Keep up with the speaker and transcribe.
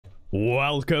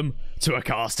Welcome to a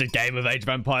casted game of Age of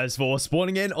Empires 4,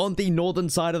 spawning in on the northern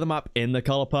side of the map in the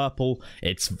color purple.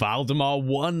 It's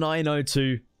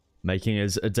Valdemar1902 making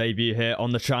his debut here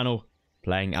on the channel,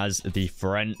 playing as the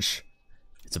French.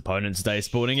 Its opponent today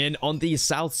spawning in on the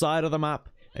south side of the map.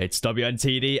 It's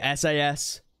WNTD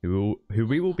SAS, who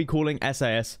we will be calling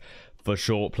SAS for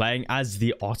short, playing as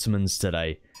the Ottomans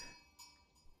today.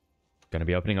 Going to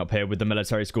be opening up here with the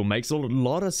military school. Makes a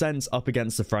lot of sense up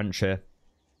against the French here.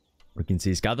 We can see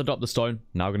he's gathered up the stone.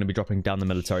 Now going to be dropping down the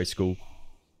military school.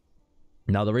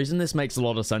 Now, the reason this makes a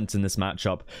lot of sense in this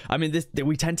matchup, I mean,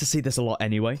 we tend to see this a lot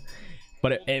anyway,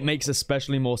 but it makes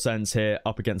especially more sense here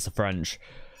up against the French,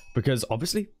 because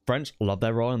obviously French love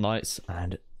their Royal Knights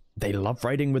and they love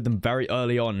raiding with them very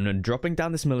early on, and dropping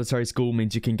down this military school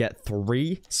means you can get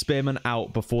 3 spearmen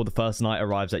out before the first knight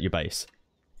arrives at your base.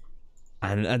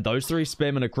 And those 3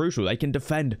 spearmen are crucial. They can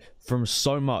defend from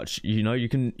so much. You know, you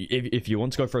can, if you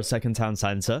want to go for a second town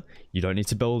center, you don't need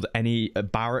to build any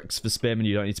barracks for spearmen.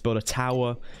 You don't need to build a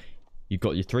tower. You've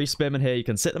got your 3 spearmen here. You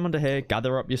can sit them under here,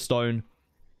 gather up your stone,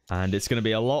 and it's going to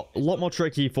be a lot more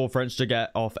tricky for French to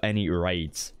get off any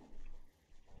raids.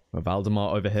 With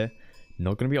Valdemar over here,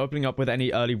 not going to be opening up with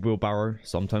any early wheelbarrow.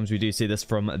 Sometimes we do see this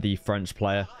from the French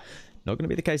player. Not going to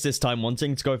be the case this time.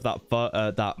 Wanting to go for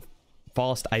that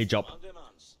fast age up.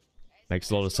 Makes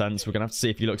a lot of sense. We're going to have to see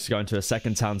if he looks to go into a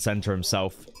second town center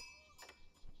himself.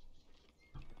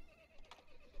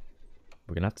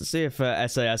 We're going to have to see if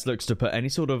SAS looks to put any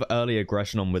sort of early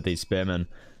aggression on with these spearmen.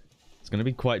 It's going to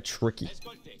be quite tricky.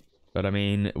 But I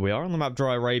mean, we are on the map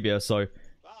Dry Arabia, so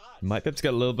we might be able to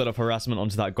get a little bit of harassment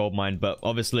onto that gold mine. But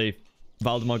obviously,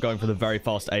 Valdemar going for the very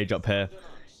fast age up here.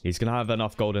 He's going to have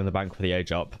enough gold in the bank for the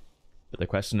age up. But the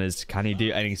question is, can he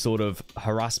do any sort of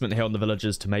harassment here on the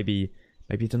villagers to maybe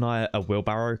deny a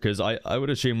wheelbarrow? Because I would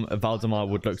assume Valdemar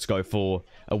would look to go for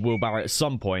a wheelbarrow at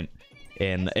some point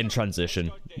in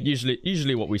transition.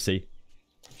 Usually what we see.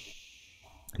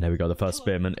 And there we go. The first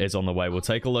spearman is on the way. We'll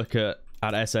take a look at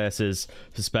SAS's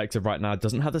perspective right now. It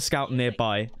doesn't have the scout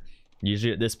nearby.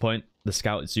 Usually at this point, the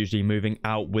scout is usually moving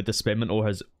out with the spearman or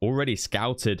has already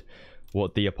scouted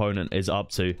what the opponent is up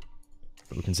to.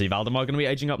 But we can see Valdemar going to be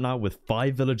aging up now with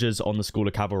 5 villagers on the School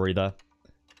of Cavalry there.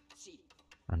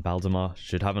 And Valdemar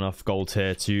should have enough gold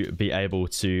here to be able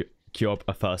to queue up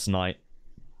a first knight.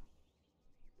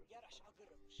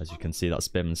 As you can see, that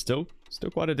spearman's still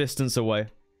quite a distance away.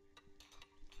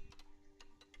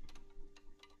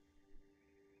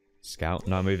 Scout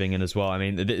now moving in as well. I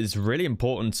mean, it is really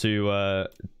important to... oh,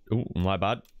 my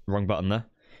bad. Wrong button there.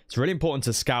 It's really important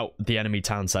to scout the enemy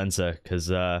town center,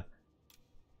 because...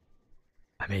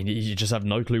 I mean, you just have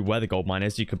no clue where the gold mine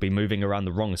is. You could be moving around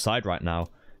the wrong side right now.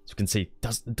 As you can see,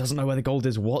 doesn't know where the gold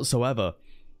is whatsoever.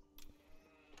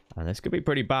 And this could be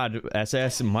pretty bad.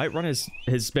 SAS might run his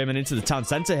spearmen into the town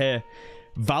center here.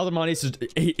 Valdemar needs to...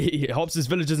 He hops his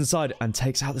villagers inside and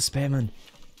takes out the spearman.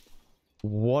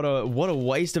 What a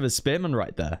waste of a spearman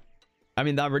right there. I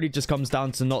mean, that really just comes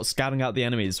down to not scouting out the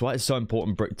enemy. That's why it's so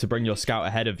important to bring your scout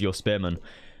ahead of your spearman.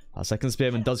 Our second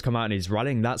spearman does come out and he's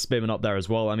rallying that spearman up there as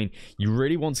well. I mean, you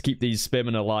really want to keep these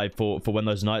spearmen alive for when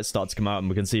those knights start to come out. And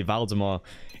we can see Valdemar,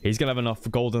 he's going to have enough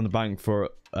gold in the bank for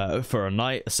a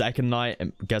knight, a second knight,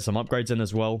 and get some upgrades in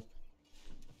as well.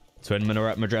 Twin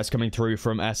Minaret Madras coming through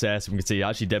from SAS. We can see he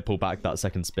actually did pull back that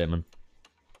second spearman.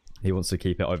 He wants to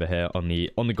keep it over here on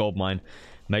the gold mine.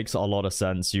 Makes a lot of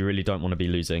sense. You really don't want to be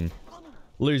losing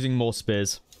more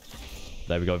spears.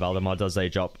 There we go. Valdemar does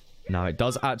age up. Now, it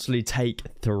does actually take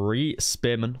 3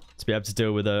 spearmen to be able to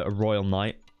deal with a royal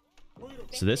knight.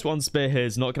 So this one spear here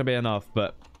is not going to be enough,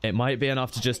 but it might be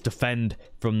enough to just defend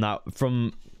from that,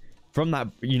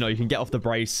 you know, you can get off the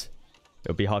brace.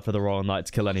 It'll be hard for the royal knight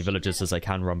to kill any villagers as they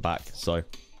can run back. So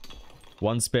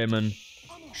 1 spearman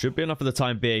should be enough for the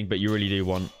time being, but you really do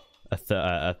want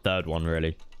a third one,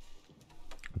 really.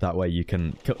 That way you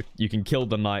can kill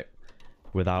the knight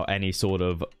without any sort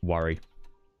of worry.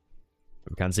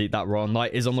 We can see that royal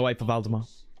knight is on the way for Valdemar.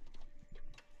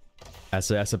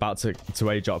 SAS about to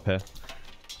age up here.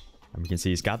 And we can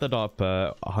see he's gathered up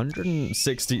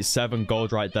 167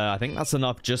 gold right there. I think that's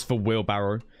enough just for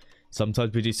wheelbarrow.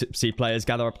 Sometimes we do see players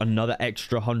gather up another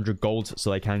extra 100 gold so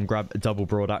they can grab a double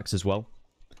broadaxe as well.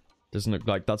 Doesn't look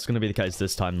like that's going to be the case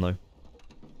this time, though.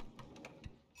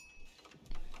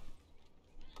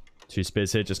 2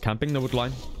 spears here, just camping the wood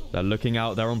line. They're looking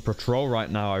out. They're on patrol right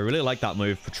now. I really like that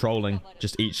move, patrolling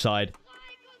just each side.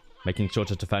 Making sure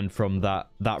to defend from that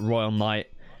royal knight.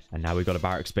 And now we've got a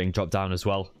barracks being dropped down as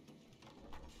well.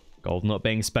 Gold not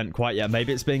being spent quite yet.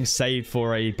 Maybe it's being saved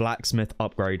for a blacksmith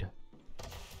upgrade.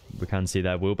 We can see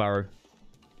their wheelbarrow.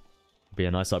 Be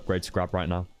a nice upgrade to grab right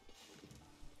now.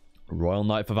 Royal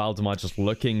Knight for Valdemar, just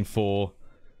looking for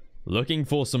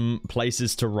some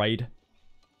places to raid.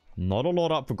 Not a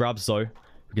lot up for grabs though.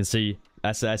 You can see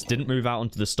SAS didn't move out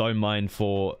onto the stone mine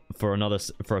for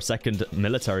a second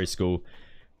military school.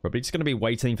 Probably just going to be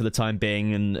waiting for the time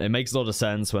being, and it makes a lot of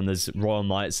sense when there's Royal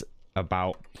Knights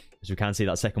about. As you can see,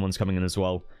 that second one's coming in as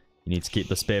well. You need to keep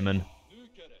the spearmen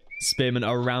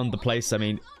around the place. I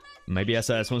mean, maybe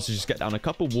SAS wants to just get down a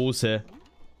couple walls here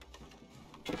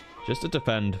just to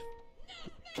defend.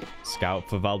 Scout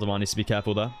for Valdemar needs to be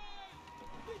careful there.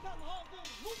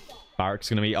 Barrack's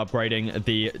going to be upgrading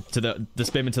the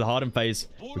spearmen to the hardened phase.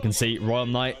 We can see Royal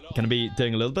Knight going to be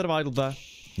doing a little bit of idle there.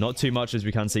 Not too much, as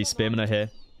we can see. Spearmen are here.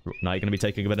 Knight going to be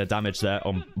taking a bit of damage there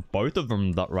on both of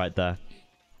them right there.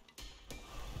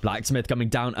 Blacksmith coming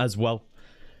down as well.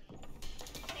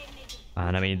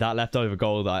 And I mean, that leftover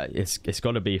gold, it's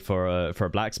got to be for a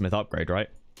blacksmith upgrade, right?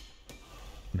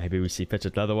 Maybe we see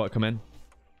fitted leatherwork come in.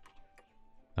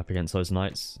 Up against those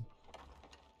knights.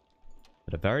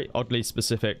 But a very oddly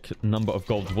specific number of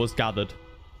gold was gathered.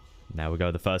 Now we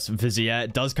go. The first Vizier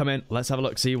does come in. Let's have a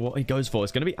look, see what he goes for.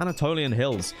 It's going to be Anatolian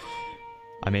Hills.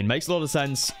 I mean, makes a lot of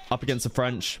sense up against the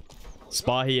French.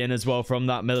 Spahi in as well from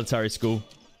that military school.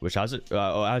 Which has it.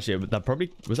 Actually, that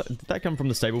probably... Did that come from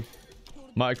the stable?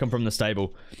 Might have come from the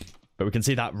stable. But we can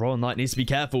see that Royal Knight needs to be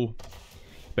careful.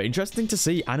 But interesting to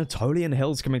see Anatolian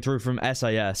Hills coming through from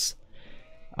SAS.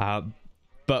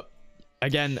 But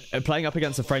again, playing up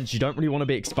against the French, you don't really want to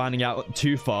be expanding out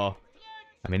too far.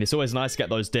 I mean, it's always nice to get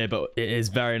those deer, but it is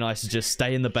very nice to just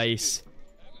stay in the base.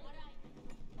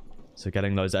 So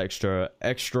getting those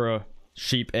extra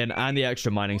sheep in and the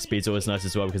extra mining speed is always nice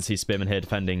as well. We can see Spearman here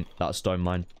defending that stone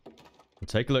mine. We'll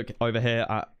take a look over here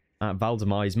at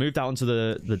Valdemar. He's moved out onto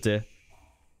the deer.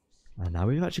 And now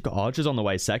we've actually got archers on the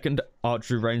way. Second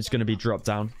archery range is going to be dropped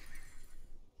down.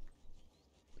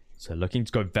 So looking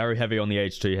to go very heavy on the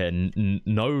H2 here.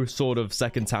 No sort of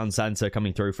second town center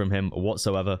coming through from him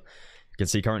whatsoever. You can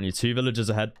see currently 2 villagers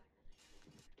ahead.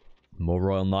 More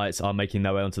Royal Knights are making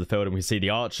their way onto the field. And we can see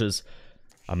the archers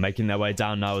are making their way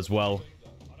down now as well.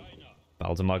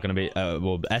 Valdemar going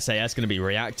to be... SAS going to be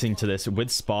reacting to this with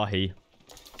Spahi. You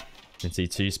can see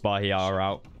 2 Spahi are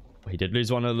out. He did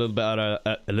lose one a little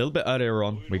bit earlier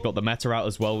on. We've got the meta out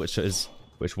as well, which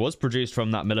was produced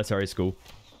from that military school.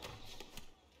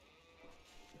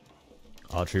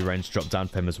 Archery range dropped down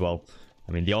for him as well.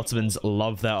 I mean, the Ottomans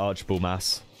love their archball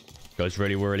mass. Goes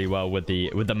really, really well with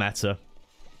the meta.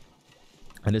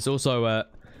 And it's also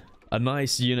a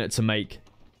nice unit to make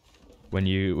when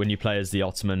you play as the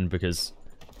Ottoman, because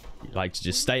you like to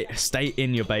just stay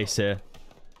in your base here.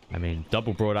 I mean,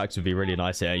 double broadaxe would be really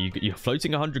nice here. You're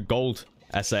floating 100 gold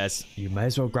SAS. You may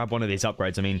as well grab one of these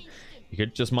upgrades. I mean, you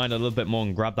could just mine a little bit more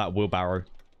and grab that wheelbarrow.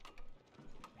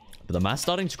 But the mass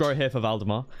starting to grow here for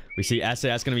Valdemar. We see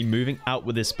SAS going to be moving out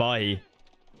with his spy.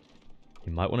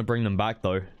 He might want to bring them back,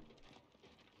 though.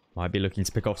 Might be looking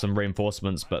to pick off some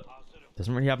reinforcements, but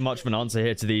doesn't really have much of an answer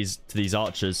here to these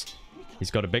archers.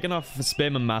 He's got a big enough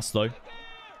spearman mass, though.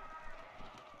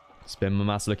 Spearman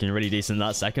mass looking really decent.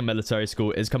 That second military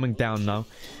school is coming down now.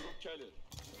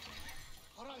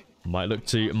 Might look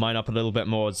to mine up a little bit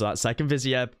more. So that second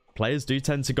Vizier, players do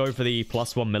tend to go for the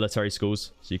 +1 military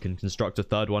schools. So you can construct a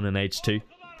third one in age 2.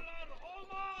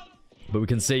 But we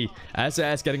can see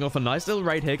SAS getting off a nice little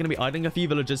raid here. Going to be idling a few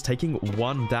villagers, taking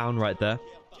one down right there.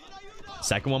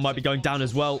 Second one might be going down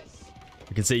as well.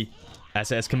 You can see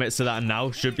SAS commits to that and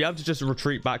now should be able to just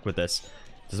retreat back with this.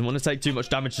 Doesn't want to take too much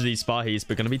damage to these Spahis,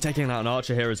 but going to be taking out an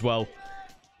archer here as well.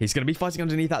 He's going to be fighting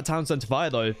underneath that town center fire,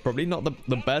 though. Probably not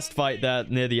the best fight there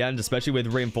near the end, especially with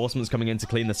reinforcements coming in to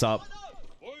clean this up.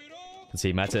 You can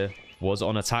see Meta was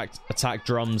on attack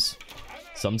drums.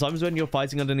 Sometimes when you're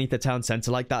fighting underneath a town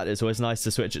center like that, it's always nice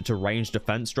to switch it to ranged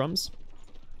defense drums.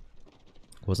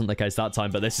 Wasn't the case that time,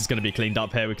 but this is going to be cleaned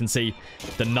up here. We can see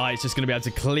the Knight's just going to be able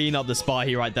to clean up the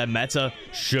Spahi right there. Meta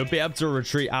should be able to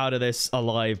retreat out of this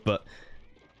alive, but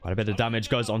quite a bit of damage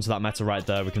goes onto that meta right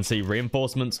there. We can see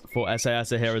reinforcements for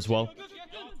SAS are here as well.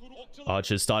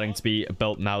 Archers starting to be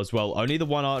built now as well. Only the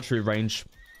one archery range.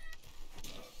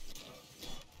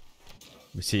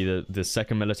 We see the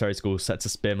second military school set to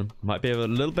spearmen. Might be a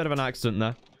little bit of an accident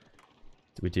there.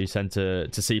 We do tend to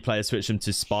see players switch them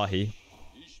to Spahi.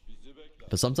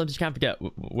 But sometimes you can't forget.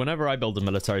 Whenever I build a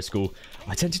military school,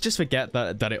 I tend to just forget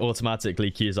that it automatically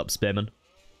queues up spearmen.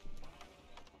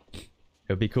 It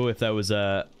would be cool if there was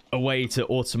a way to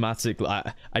automatically...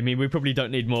 I mean, we probably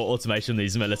don't need more automation in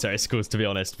these military schools, to be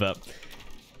honest. But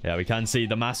yeah, we can see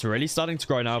the mass really starting to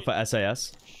grow now for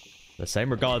SAS. The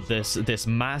same regard, this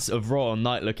mass of Royal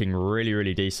Knight looking really,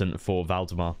 really decent for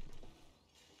Valdemar.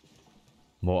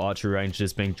 More archery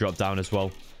ranges being dropped down as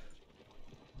well.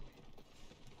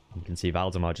 You can see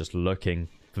Valdemar just looking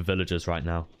for villagers right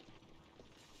now.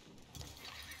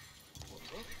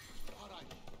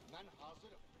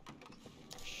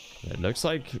 It looks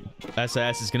like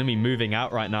SAS is going to be moving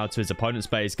out right now to his opponent's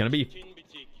base. Going to be...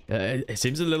 it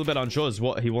seems a little bit unsure as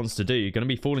what he wants to do. Going to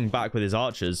be falling back with his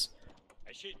archers.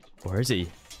 Or is he?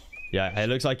 Yeah, it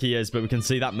looks like he is. But we can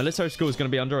see that military school is going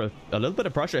to be under a little bit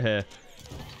of pressure here.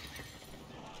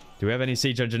 Do we have any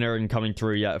siege engineering coming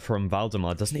through yet from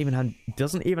Valdemar? Doesn't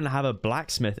even have a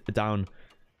blacksmith down.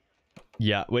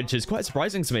 Yeah, which is quite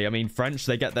surprising to me. I mean, French,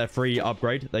 they get their free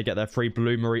upgrade. They get their free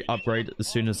bloomery upgrade as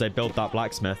soon as they build that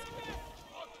blacksmith.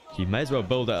 So you may as well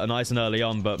build it nice and early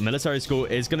on. But military school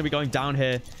is going to be going down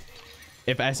here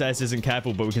if SS isn't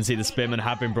careful. But we can see the spearmen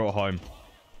have been brought home.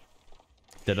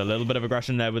 Did a little bit of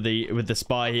aggression there with the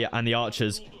spy here and the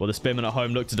archers. Well, the spearmen at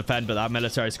home look to defend, but that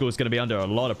military school is going to be under a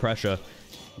lot of pressure.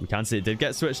 We can see it did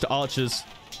get switched to archers.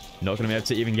 Not going to be able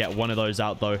to even get one of those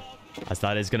out, though, as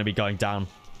that is going to be going down.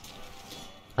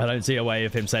 I don't see a way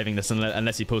of him saving this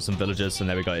unless he pulls some villagers. And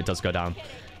there we go. It does go down.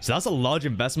 So that's a large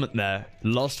investment there.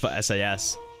 Lost for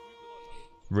SAS.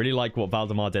 Really like what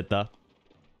Valdemar did there.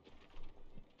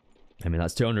 I mean,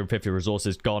 that's 250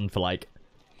 resources gone for like...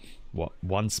 What?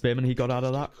 One spearman he got out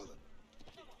of that?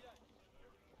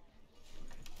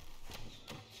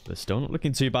 They're still not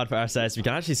looking too bad for SAS. We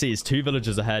can actually see he's 2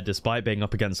 villagers ahead despite being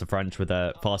up against the French with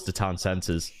their faster town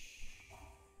centers.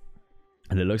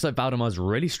 And it looks like Valdemar's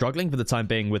really struggling for the time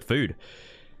being with food.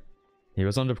 He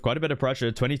was under quite a bit of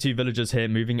pressure. 22 villagers here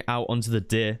moving out onto the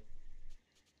deer.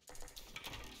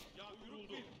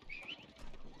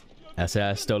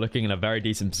 SAS still looking in a very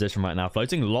decent position right now.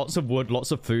 Floating lots of wood,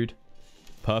 lots of food.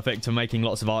 Perfect for making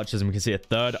lots of archers. And we can see a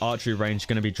 3rd archery range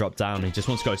going to be dropped down. He just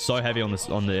wants to go so heavy on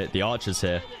the archers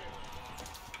here.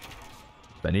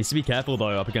 But needs to be careful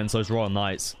though up against those Royal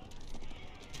Knights.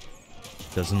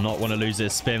 Does not want to lose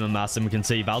his spearman mass. And we can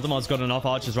see Valdemar's got enough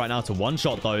archers right now to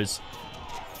one-shot those.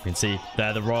 You can see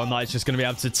there the Royal Knight's just going to be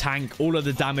able to tank all of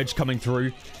the damage coming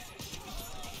through.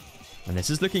 And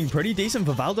this is looking pretty decent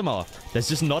for Valdemar. There's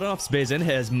just not enough spears in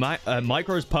here. His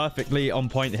micro's perfectly on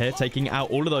point here, taking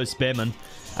out all of those spearmen.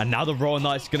 And now the Royal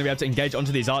Knight's going to be able to engage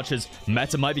onto these archers.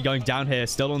 Meta might be going down here,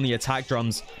 still on the attack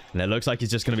drums. And it looks like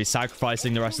he's just going to be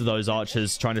sacrificing the rest of those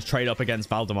archers, trying to trade up against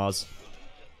Valdemar's.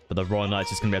 But the Royal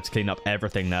Knight's just going to be able to clean up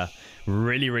everything there.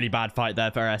 Really, really bad fight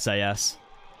there for SAS.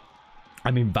 I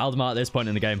mean, Valdemar at this point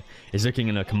in the game is looking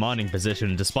in a commanding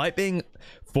position. Despite being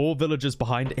 4 villagers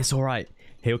behind, it's all right.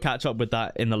 He'll catch up with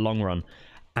that in the long run.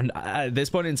 And at this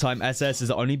point in time, SS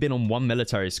has only been on 1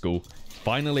 military school.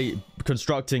 Finally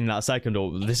constructing that second,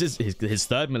 or this is his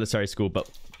 3rd military school, but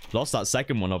lost that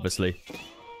second one, obviously.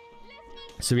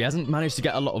 So he hasn't managed to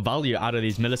get a lot of value out of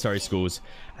these military schools.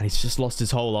 And he's just lost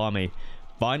his whole army.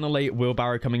 Finally,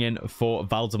 wheelbarrow coming in for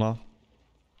Valdemar.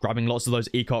 Grabbing lots of those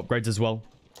eco upgrades as well.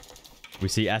 We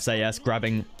see SAS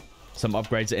grabbing some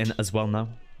upgrades in as well now.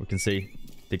 We can see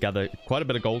they gather quite a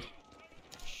bit of gold.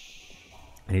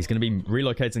 And he's going to be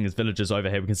relocating his villagers over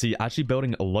here. We can see actually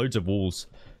building loads of walls.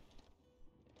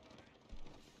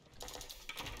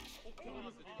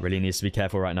 Really needs to be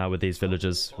careful right now with these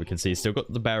villagers. We can see he's still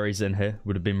got the berries in here.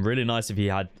 Would have been really nice if he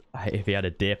had a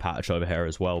deer patch over here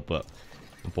as well. But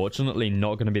unfortunately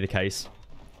not going to be the case.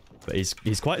 But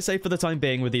he's quite safe for the time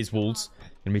being with these walls.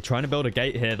 Going to be trying to build a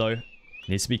gate here though.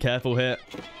 Needs to be careful here.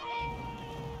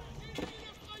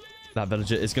 That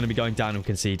villager is going to be going down. And we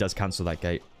can see he does cancel that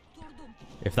gate.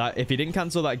 If he didn't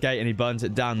cancel that gate and he burns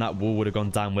it down, that wall would have gone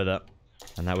down with it.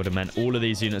 And that would have meant all of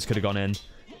these units could have gone in.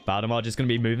 Valdemar just going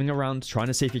to be moving around, trying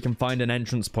to see if he can find an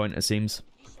entrance point, it seems.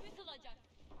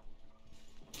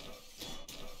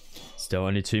 Still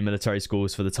only 2 military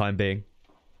schools for the time being.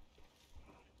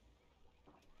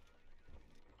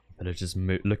 Villagers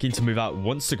looking to move out.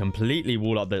 Wants to completely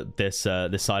wall up this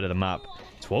side of the map.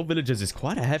 12 villagers is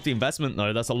quite a hefty investment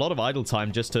though. That's a lot of idle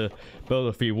time just to build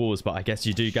a few walls. But I guess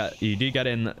you do get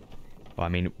in. Well, I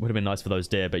mean, it would have been nice for those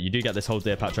deer, but you do get this whole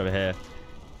deer patch over here.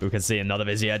 We can see another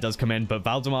vizier does come in, but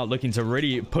Valdemar looking to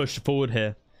really push forward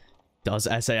here. Does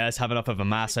SAS have enough of a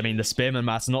mass? I mean, the spearman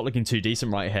mass not looking too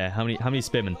decent right here. How many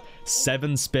spearmen?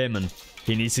 7 spearmen.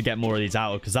 He needs to get more of these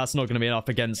out because that's not going to be enough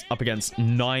up against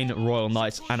 9 Royal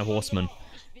Knights and a Horseman.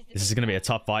 This is going to be a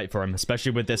tough fight for him,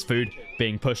 especially with this food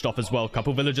being pushed off as well. A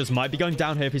couple villagers might be going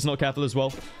down here if he's not careful as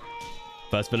well.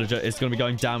 First villager is going to be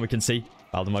going down, we can see.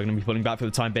 Valdemar going to be pulling back for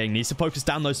the time being. Needs to focus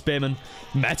down those spearmen.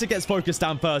 Meta gets focused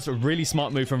down first. A really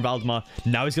smart move from Valdemar.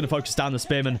 Now he's going to focus down the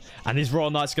spearmen. And these Royal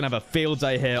Knights are going to have a field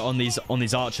day here on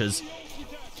these archers.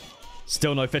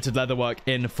 Still no fitted leatherwork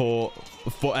in for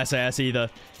SAS either.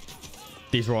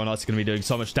 These Royal Knights are going to be doing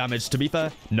so much damage. To be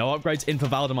fair, no upgrades in for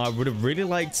Valdemar. I would have really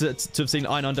liked to have seen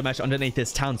Iron Undermesh underneath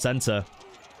this town center.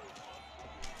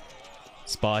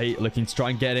 Spy looking to try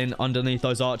and get in underneath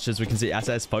those archers. We can see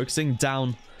SS focusing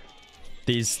down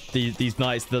these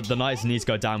knights. The knights need to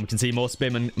go down. We can see more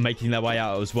spearmen making their way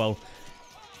out as well.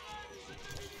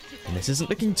 And this isn't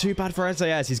looking too bad for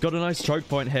SAS. He's got a nice choke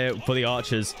point here for the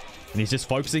archers. And he's just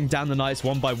focusing down the knights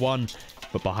one by one.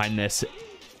 But behind this,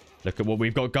 look at what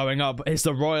we've got going up. It's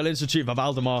the Royal Institute for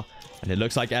Valdemar. And it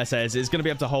looks like SAS is going to be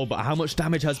able to hold. But how much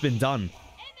damage has been done?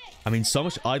 I mean, so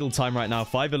much idle time right now.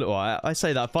 I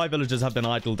say that 5 villagers have been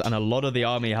idled. And a lot of the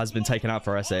army has been taken out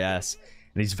for SAS.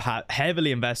 And he's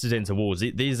heavily invested into walls.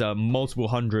 These are multiple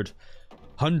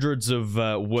hundreds of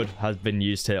wood has been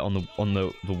used here on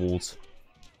the walls.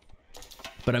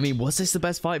 But I mean, was this the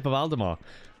best fight for Valdemar?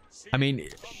 I mean,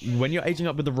 when you're aging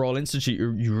up with the Royal Institute,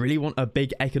 you really want a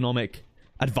big economic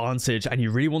advantage, and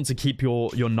you really want to keep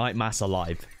your knight mass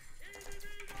alive.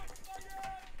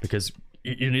 Because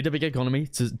you need a big economy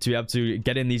to be able to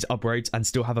get in these upgrades and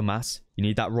still have a mass. You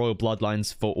need that royal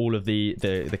bloodlines for all of the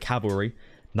cavalry.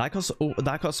 That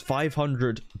costs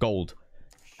 500 gold.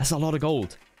 That's a lot of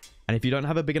gold. And if you don't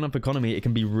have a big enough economy, it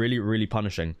can be really, really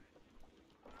punishing.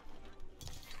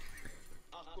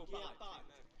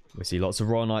 We see lots of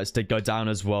Royal Knights did go down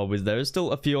as well. There is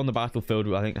still a few on the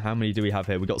battlefield. I think, how many do we have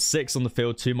here? We got 6 on the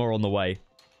field, 2 more on the way.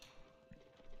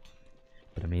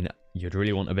 But I mean, you'd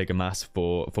really want a bigger mass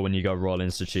for when you go Royal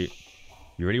Institute.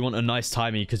 You really want a nice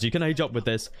timing, because you can age up with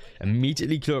this,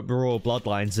 immediately clear up the Royal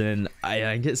Bloodlines, and I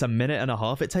think it's 1.5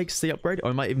 minutes it takes the upgrade,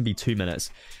 or it might even be 2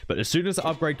 minutes. But as soon as the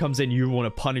upgrade comes in, you want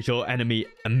to punish your enemy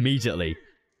immediately.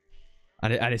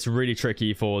 And it's really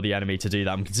tricky for the enemy to do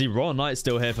that. We can see Royal Knights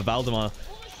still here for Valdemar.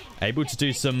 Able to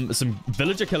do some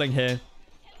villager killing here.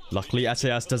 Luckily,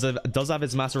 SAS does have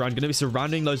his mass around. Going to be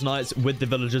surrounding those knights with the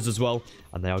villagers as well.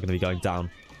 And they are going to be going down.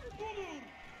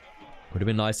 Would have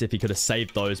been nice if he could have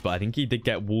saved those, but I think he did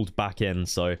get walled back in.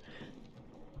 So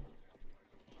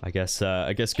I guess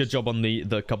good job on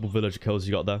the couple villager kills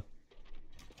you got there.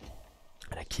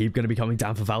 And I keep going to be coming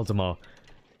down for Valdemar.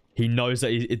 He knows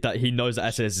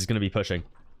that SAS is going to be pushing.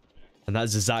 And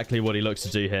that's exactly what he looks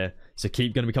to do here. So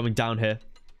keep going to be coming down here.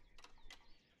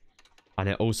 And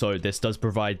this does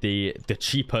provide the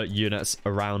cheaper units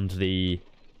around the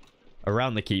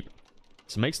keep.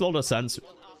 So it makes a lot of sense.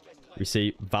 We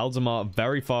see Valdemar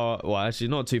very far, well, actually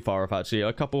not too far off, actually.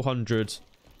 A couple hundred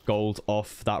gold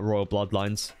off that Royal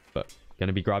Bloodlines. But going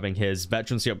to be grabbing his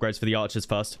veterancy upgrades for the archers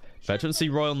first. Veterancy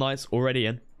Royal Knights already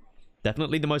in.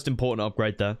 Definitely the most important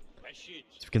upgrade there.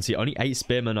 So we can see only 8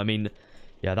 spearmen. I mean,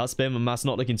 yeah, that spearman mass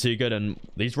not looking too good. And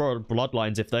these Royal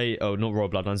Bloodlines, if they... Oh, not Royal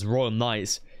Bloodlines, Royal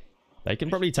Knights... They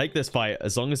can probably take this fight.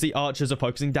 As long as the archers are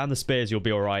focusing down the spears, you'll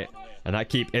be alright. And that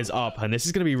keep is up. And this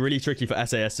is going to be really tricky for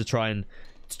SAS to try and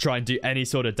do any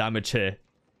sort of damage here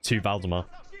to Valdemar.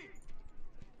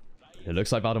 It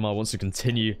looks like Valdemar wants to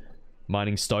continue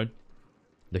mining stone.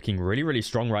 Looking really, really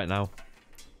strong right now.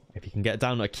 If he can get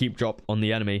down a keep drop on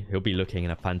the enemy, he'll be looking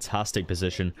in a fantastic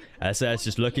position. SAS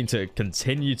just looking to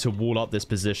continue to wall up this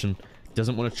position.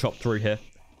 Doesn't want to chop through here.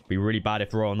 Be really bad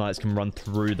if Royal Knights can run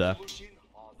through there.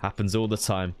 Happens all the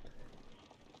time.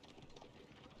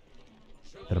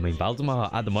 But I mean,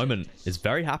 Valdemar at the moment is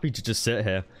very happy to just sit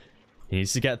here. He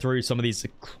needs to get through some of these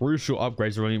crucial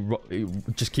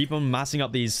upgrades. Just keep on massing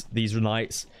up these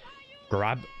knights.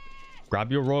 Grab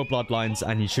your Royal Bloodlines,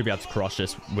 and you should be able to crush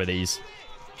this with ease.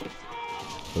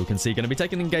 We can see going to be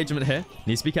taking engagement here.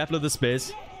 Needs to be careful of the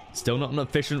spears. Still not an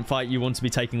efficient fight you want to be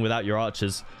taking without your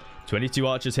archers. 22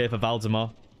 archers here for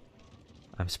Valdemar.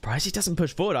 I'm surprised he doesn't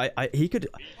push forward. He could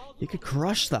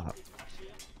crush that.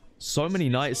 So many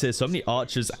knights here, so many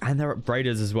archers, and they're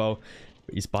upgraders as well.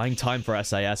 But he's buying time for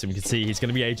SAS, and we can see he's going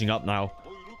to be aging up now.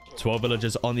 12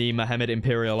 villagers on the Mohammed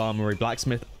Imperial Armory.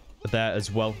 Blacksmith there as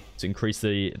well to increase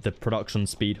the production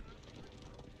speed.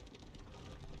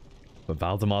 But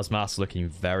Valdemar's mass looking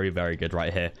very, very good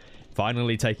right here.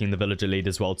 Finally taking the villager lead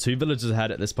as well. 2 villagers ahead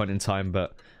at this point in time,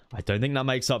 but I don't think that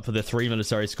makes up for the 3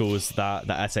 military schools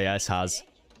that SAS has.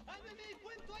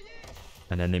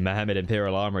 And then the Mohammed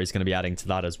Imperial Armory is going to be adding to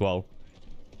that as well.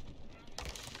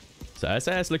 So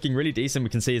SAS looking really decent. We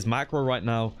can see his macro right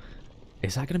now.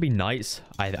 Is that going to be knights?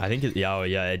 I think it, yeah,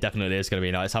 it definitely is going to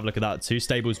be knights. Have a look at that. 2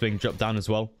 stables being dropped down as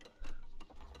well.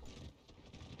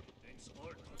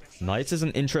 Knights is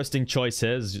an interesting choice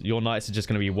here. Your knights are just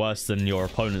going to be worse than your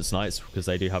opponent's knights because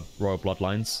they do have royal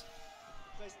bloodlines.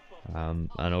 And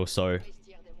also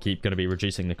keep going to be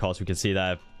reducing the cost. We can see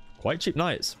they're quite cheap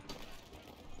knights.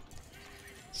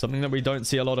 Something that we don't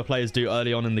see a lot of players do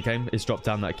early on in the game is drop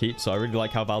down that keep. So I really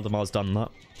like how Valdemar's done that.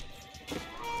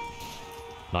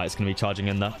 Knight's going to be charging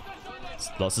in there.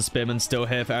 Lots of spearmen still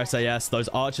here for SAS. Those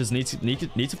archers need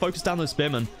to focus down those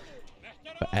spearmen.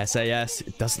 But SAS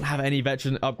doesn't have any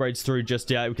veteran upgrades through just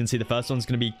yet. We can see the first one's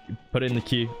going to be put in the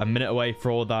queue. A minute away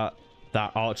for that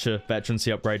archer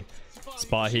veterancy upgrade.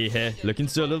 Spahi here, looking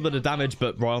to do a little bit of damage,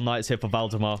 but Royal Knights here for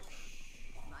Valdemar.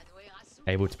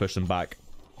 Able to push them back.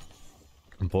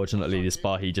 Unfortunately, the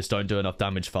Spahi just don't do enough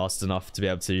damage fast enough to be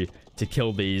able to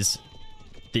kill these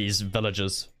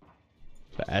villagers.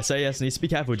 But SAS needs to be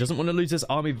careful. He doesn't want to lose his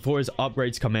army before his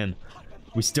upgrades come in.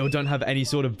 We still don't have any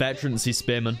sort of veterancy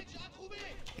spearmen.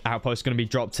 Outpost going to be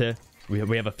dropped here. We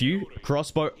have a few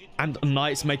crossbow and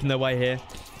knights making their way here.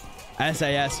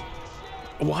 SAS,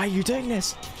 why are you doing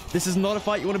this? This is not a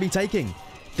fight you want to be taking.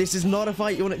 This is not a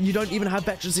fight you don't even have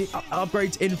veterancy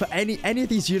upgrades in for any of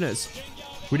these units.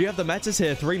 We do have the metas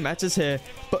here, 3 metas here,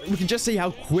 but we can just see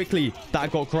how quickly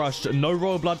that got crushed. No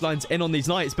royal bloodlines in on these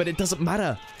knights, but it doesn't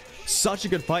matter. Such a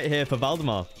good fight here for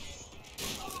Valdemar.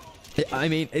 I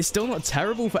mean, it's still not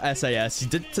terrible for SAS. He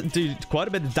did do quite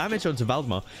a bit of damage onto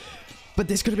Valdemar, but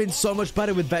this could have been so much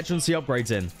better with veterancy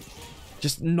upgrades in.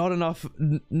 Just not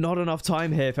enough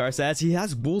time here for SAS. He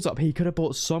has walls up. He could have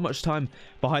bought so much time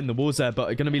behind the walls there, but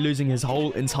are going to be losing his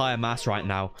whole entire mass right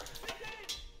now.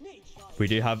 We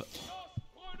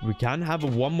can have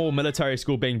one more military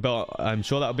school being built. I'm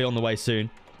sure that'll be on the way soon.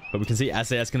 But we can see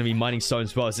SAS going to be mining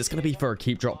stones as well. Is this going to be for a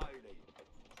keep drop?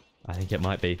 I think it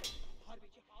might be.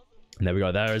 And there we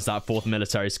go. There is that 4th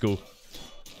military school.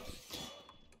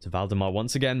 So Valdemar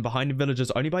once again behind the villagers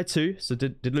only by 2. So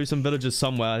did lose some villagers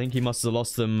somewhere. I think he must have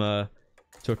lost them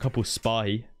to a couple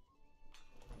Spahi.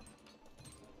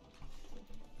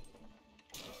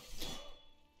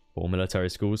 Four military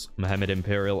schools. Mohammed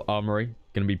Imperial Armory.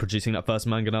 Going to be producing that first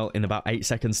mangonel in about 8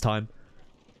 seconds time.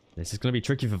 This is going to be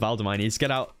tricky for Valdemar. He needs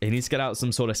to get out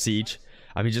some sort of siege.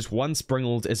 I mean, just one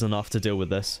Springald is enough to deal with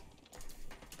this.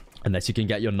 Unless you can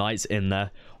get your knights in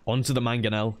there onto the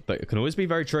mangonel. But it can always be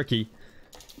very tricky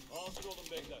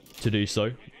to do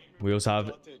so. We also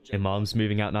have Imams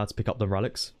moving out now to pick up the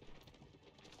relics.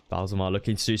 Valdemar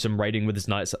looking to do some raiding with his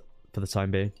knights for the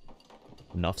time being.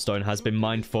 Enough stone has been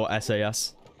mined for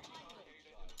SAS.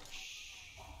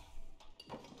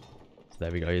 So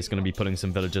there we go. He's going to be pulling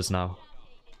some villagers now.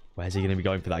 Where's he going to be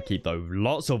going for that keep, though?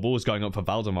 Lots of walls going up for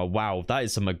Valdemar. Wow, that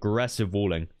is some aggressive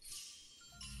walling.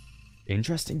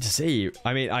 Interesting to see.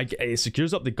 I mean, it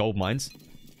secures up the gold mines.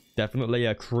 Definitely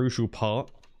a crucial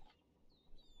part.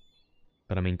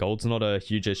 But, I mean, gold's not a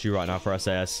huge issue right now for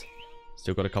SAS.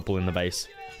 Still got a couple in the base.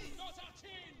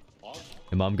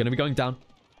 Imam going to be going down.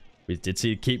 We did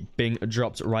see keep being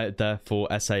dropped right there for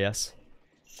SAS.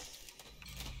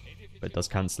 But it does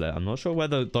cancel it. I'm not sure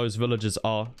whether those villagers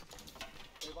are.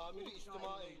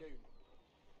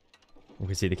 We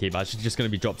can see the keep actually just going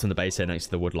to be dropped in the base here next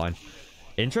to the wood line.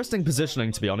 Interesting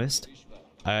positioning, to be honest.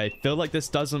 I feel like this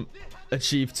doesn't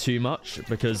achieve too much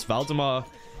because Valdemar,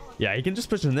 yeah, he can just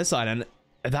push on this side, and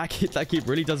that keep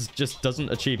really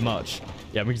doesn't achieve much.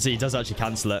 Yeah, we can see he does actually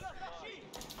cancel it.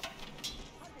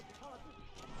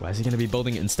 Where's he going to be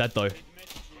building it instead, though?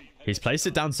 He's placed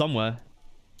it down somewhere.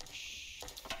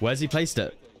 Where's he placed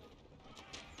it?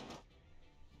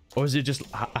 Or is he just...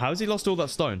 How has he lost all that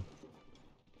stone?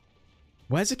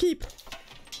 Where's the keep?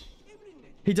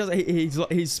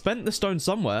 He's spent the stone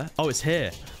somewhere. Oh, it's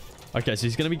here. Okay, so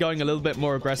he's going to be going a little bit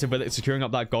more aggressive with it, securing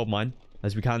up that gold mine.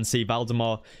 As we can see,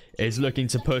 Valdemar is looking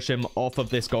to push him off of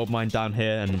this gold mine down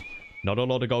here, and not a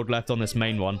lot of gold left on this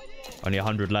main one. Only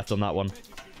 100 left on that one.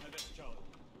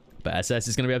 But SS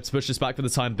is going to be able to push this back for the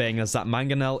time being, as that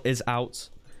mangonel is out.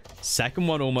 Second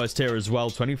one almost here as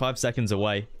well, 25 seconds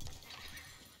away.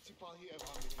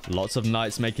 Lots of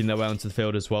knights making their way onto the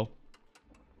field as well.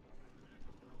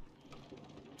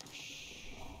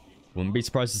 Wouldn't be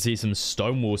surprised to see some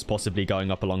stone walls possibly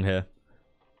going up along here.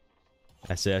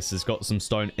 SAS has got some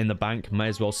stone in the bank. May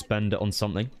as well spend it on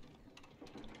something.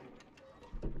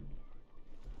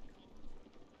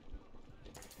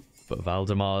 But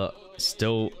Valdemar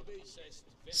still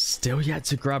yet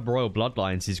to grab royal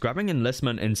bloodlines. He's grabbing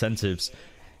enlistment incentives,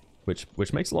 which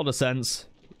makes a lot of sense.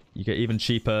 You get even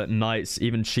cheaper knights,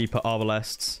 even cheaper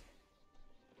arbalests,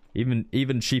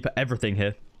 even cheaper everything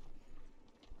here.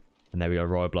 And there we go,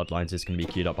 royal bloodlines is going to be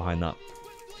queued up behind that.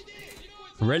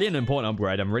 Really an important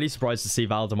upgrade. I'm really surprised to see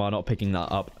Valdemar not picking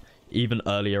that up even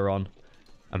earlier on.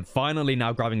 And finally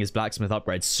now grabbing his blacksmith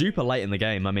upgrade super late in the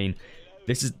game. I mean,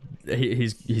 this is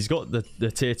he's got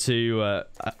the tier 2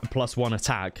 +1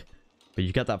 attack, but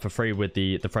you get that for free with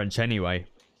the French anyway.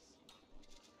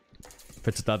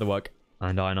 Fitted leatherwork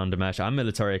and iron undermesh and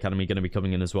military academy going to be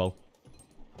coming in as well.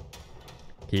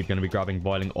 Keep going to be grabbing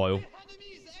boiling oil.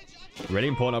 Really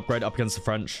important upgrade up against the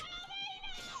French.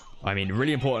 I mean,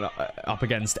 really important up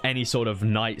against any sort of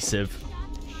knight civ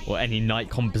or any knight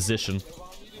composition,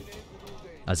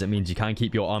 as it means you can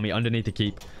keep your army underneath the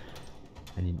keep,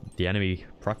 and the enemy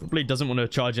preferably doesn't want to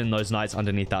charge in those knights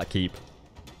underneath that keep.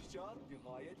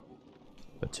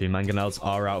 But 2 mangonels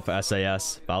are out for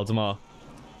SAS. Valdemar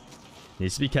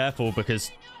needs to be careful,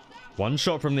 because one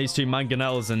shot from these 2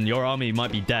 mangonels and your army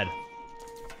might be dead.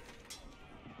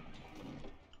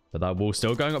 But that wall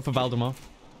still going up for Valdemar.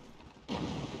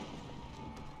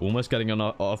 Almost getting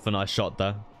off a nice shot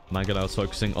there. Mangonel's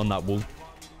focusing on that wall.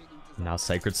 Now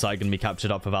Sacred Site going to be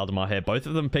captured up for Valdemar here. Both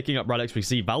of them picking up relics. We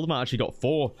see Valdemar actually got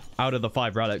 4 out of the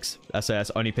 5 relics.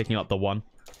 SAS only picking up the 1.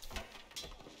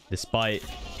 Despite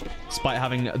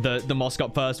having the mosque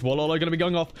up first. Wallolo going to be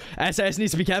going off. SAS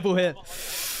needs to be careful here.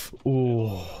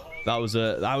 Ooh, that was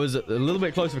a little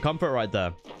bit close for comfort right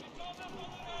there.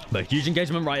 But huge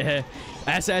engagement right here.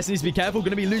 SAS needs to be careful.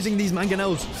 Going to be losing these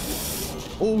mangonels.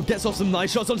 Oh, gets off some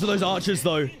nice shots onto those archers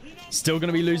though. Still going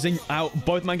to be losing out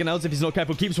both mangonels if he's not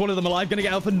careful. Keeps one of them alive. Going to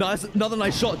get out for another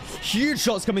nice shot. Huge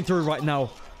shots coming through right now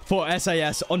for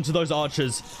SAS onto those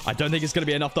archers. I don't think it's going to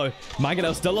be enough though.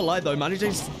 Mangonel still alive though.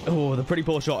 Managing... Oh, the pretty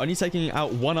poor shot. Only taking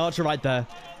out 1 archer right there.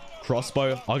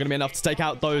 Crossbow are going to be enough to take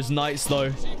out those knights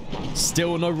though.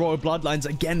 Still no royal bloodlines.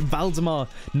 Again, Valdemar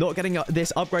not getting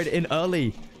this upgrade in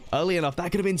early enough.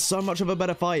 That could have been so much of a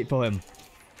better fight for him.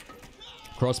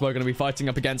 Crossbow going to be fighting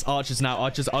up against archers now.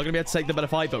 Archers are going to be able to take the better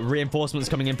fight, but reinforcements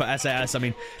coming in for SAS. I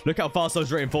mean, look how fast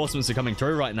those reinforcements are coming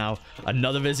through right now.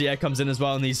 Another Vizier comes in as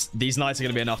well, and these knights are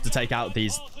going to be enough to take out the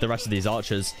rest of these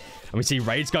archers. And we see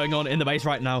raids going on in the base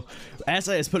right now.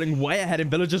 SA is putting way ahead in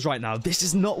villagers right now. This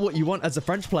is not what you want as a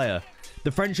French player. The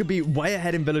French should be way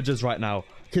ahead in villagers right now,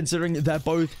 considering they're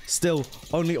both still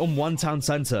only on 1 town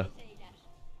center.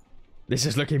 This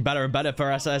is looking better and better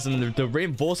for SS, and the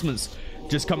reinforcements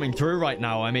just coming through right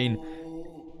now. I mean,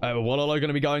 Wallolo going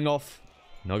to be going off.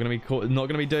 Not going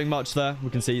to be doing much there. We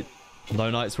can see no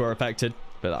knights were affected,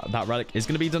 but that relic is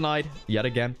going to be denied yet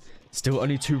again. Still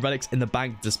only 2 relics in the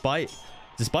bank, despite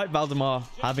Valdemar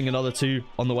having another 2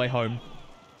 on the way home.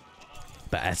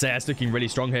 But SAS looking really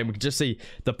strong here. We can just see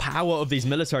the power of these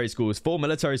military schools. 4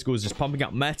 military schools just pumping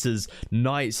up metas,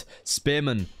 knights,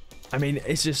 spearmen. I mean,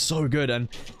 it's just so good. And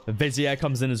Vizier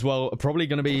comes in as well. Probably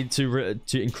going to be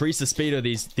to increase the speed of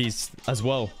these as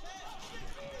well.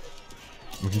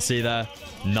 We can see there,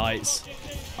 knights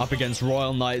up against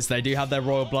royal knights. They do have their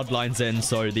royal bloodlines in,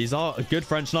 so these are good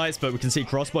French knights. But we can see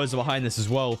crossbows are behind this as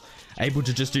well, able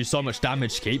to just do so much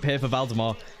damage. Keep here for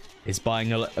Valdemar. He's buying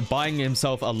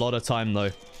himself a lot of time though,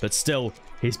 but still,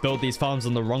 he's built these farms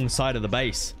on the wrong side of the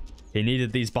base. He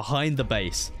needed these behind the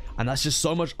base. And that's just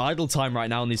so much idle time right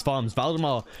now on these farms.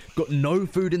 Valdemar got no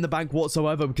food in the bank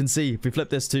whatsoever. We can see, if we flip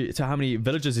this to how many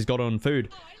villagers he's got on food,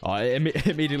 it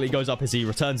immediately goes up as he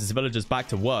returns his villagers back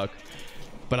to work.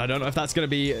 But I don't know if that's going to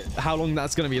be, how long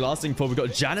that's going to be lasting for. We've got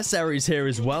Janissaries here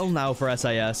as well now for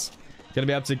SAS. Going to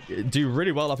be able to do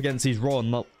really well up against these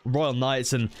royal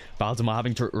knights, and Valdemar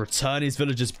having to return his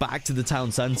villagers back to the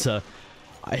town center.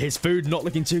 His food not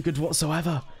looking too good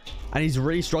whatsoever, and he's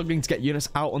really struggling to get units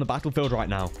out on the battlefield right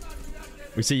now.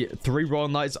 We see 3 royal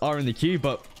knights are in the queue,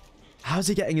 but how's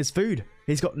he getting his food?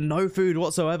 He's got no food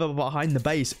whatsoever behind the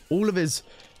base. All of his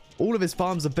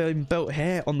farms have been built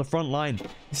here on the front line.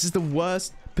 This is the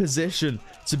worst position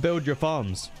to build your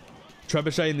farms.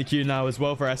 Trebuchet in the queue now as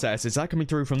well for SS. Is that coming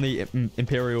through from the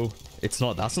Imperial? It's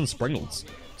not. That's on Springles.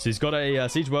 So he's got a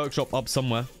Siege Workshop up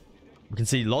somewhere. We can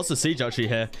see lots of Siege actually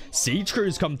here. Siege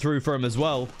crews come through for him as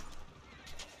well.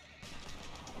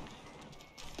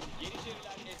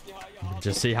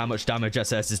 Just see how much damage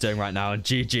SS is doing right now. And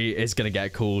GG is going to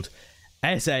get called.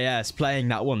 SAS playing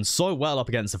that one so well up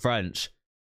against the French.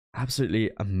 Absolutely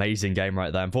amazing game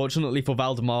right there. Unfortunately for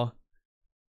Valdemar,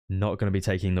 not going to be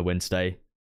taking the win today.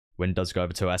 Win does go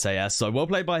over to SAS, so well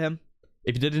played by him.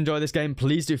 If you did enjoy this game,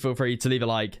 please do feel free to leave a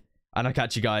like, and I'll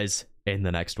catch you guys in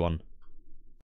the next one.